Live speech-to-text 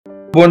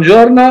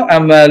Buongiorno,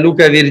 I'm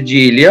Luca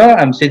Virgilio.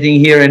 I'm sitting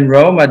here in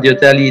Rome at the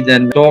Hotel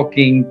Eden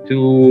talking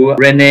to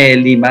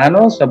René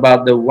Limanos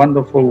about the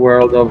wonderful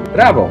world of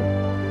travel.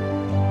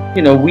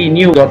 You know, we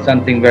knew we got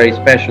something very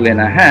special in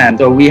our hands.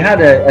 So we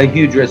had a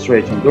huge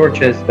restoration in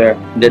Dorchester,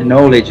 the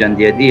knowledge and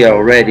the idea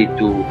already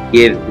to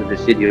give to the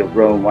city of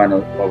Rome one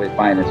of its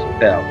finest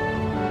hotels.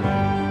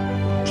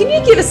 Can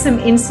you give us some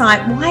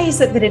insight? Why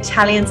is it that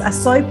Italians are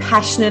so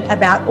passionate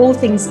about all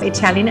things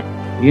Italian?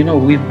 You know,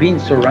 we've been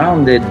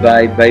surrounded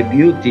by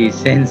beauty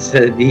since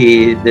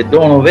the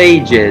dawn of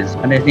ages.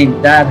 And I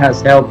think that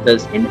has helped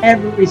us in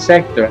every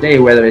sector,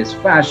 whether it's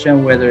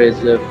fashion, whether it's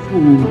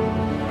food.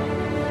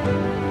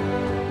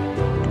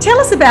 Tell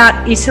us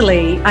about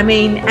Italy.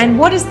 And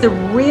what is the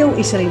real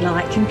Italy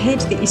like compared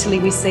to the Italy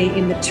we see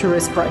in the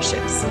tourist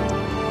brochures?